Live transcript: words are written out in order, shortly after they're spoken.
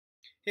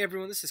Hey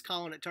everyone, this is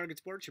Colin at Target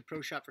Sports, your pro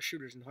shop for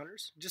shooters and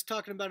hunters. Just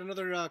talking about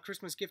another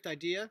Christmas gift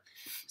idea.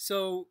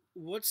 So,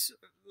 what's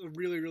a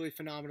really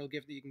phenomenal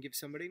gift that you can give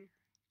somebody?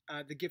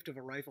 The gift of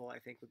a rifle, I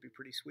think, would be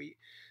pretty sweet.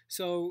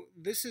 So,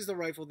 this is the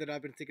rifle that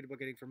I've been thinking about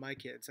getting for my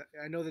kids.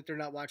 I know that they're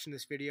not watching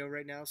this video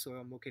right now, so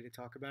I'm okay to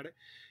talk about it.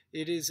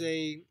 It is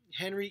a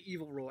Henry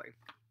Evil Roy.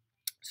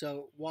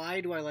 So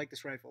why do I like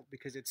this rifle?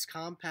 Because it's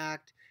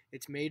compact.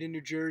 It's made in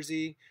New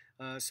Jersey,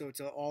 so it's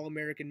an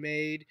all-American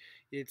made.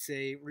 It's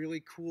a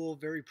really cool,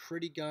 very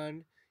pretty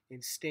gun in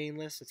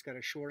stainless. It's got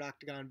a short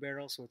octagon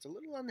barrel, so it's a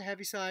little on the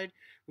heavy side,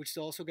 which is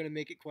also going to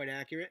make it quite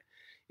accurate.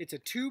 It's a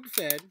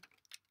tube-fed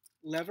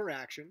lever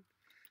action,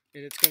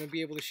 and it's going to be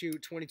able to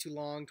shoot 22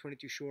 long,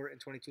 22 short, and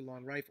 22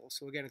 long rifles.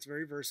 So again, it's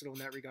very versatile in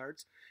that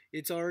regards.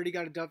 It's already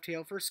got a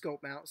dovetail for a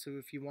scope mount, so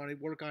if you want to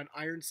work on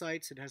iron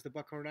sights, it has the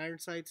Buckhorn iron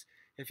sights.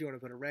 If you want to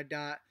put a red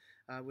dot,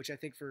 which I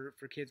think for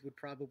kids would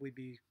probably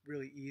be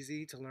really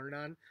easy to learn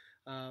on,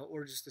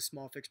 or just a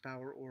small fixed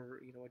power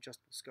or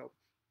adjustable scope.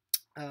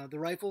 The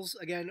rifles,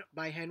 again,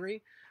 by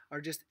Henry,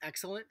 are just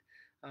excellent.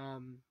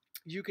 Um,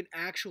 you can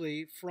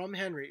actually, from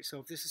Henry, so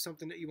if this is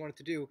something that you wanted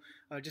to do,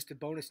 just a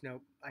bonus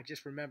note, I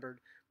just remembered,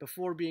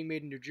 before being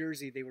made in New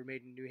Jersey, they were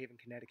made in New Haven,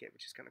 Connecticut,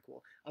 which is kind of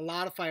cool. A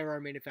lot of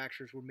firearm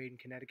manufacturers were made in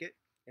Connecticut,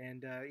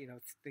 and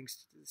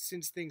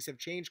since things have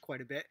changed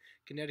quite a bit,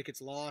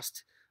 Connecticut's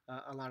lost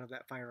a lot of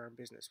that firearm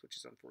business, which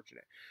is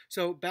unfortunate.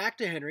 So back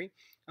to Henry,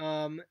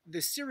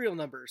 the serial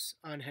numbers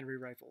on Henry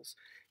rifles.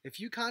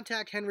 If you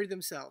contact Henry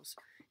themselves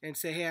and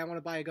say, hey, I want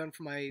to buy a gun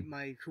for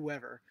my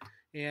whoever,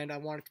 and I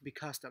want it to be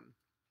custom,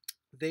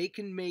 they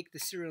can make the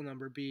serial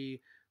number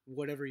be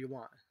whatever you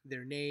want.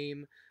 Their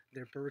name,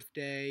 their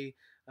birthday,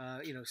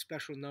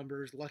 special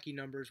numbers, lucky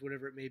numbers,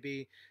 whatever it may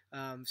be,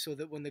 so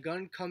that when the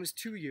gun comes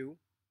to you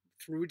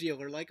through a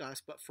dealer like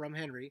us, but from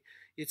Henry,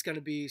 it's going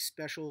to be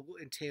special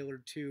and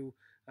tailored to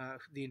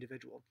the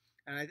individual.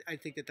 And I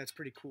think that that's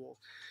pretty cool.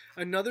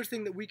 Another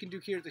thing that we can do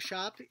here at the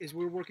shop is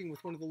we're working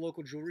with one of the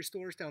local jewelry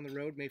stores down the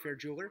road, Mayfair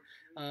Jeweler.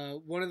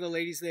 One of the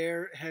ladies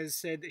there has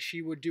said that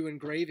she would do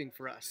engraving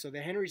for us. So the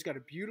Henry's got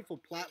a beautiful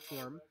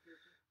platform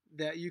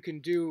that you can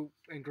do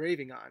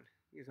engraving on.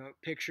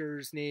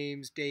 Pictures,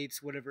 names,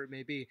 dates, whatever it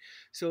may be.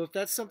 So if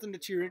that's something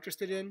that you're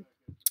interested in,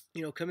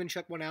 come and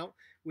check one out.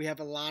 We have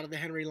a lot of the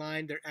Henry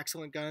line. They're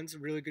excellent guns,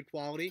 really good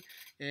quality,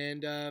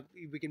 and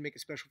we can make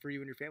it special for you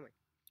and your family.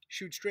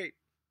 Shoot straight.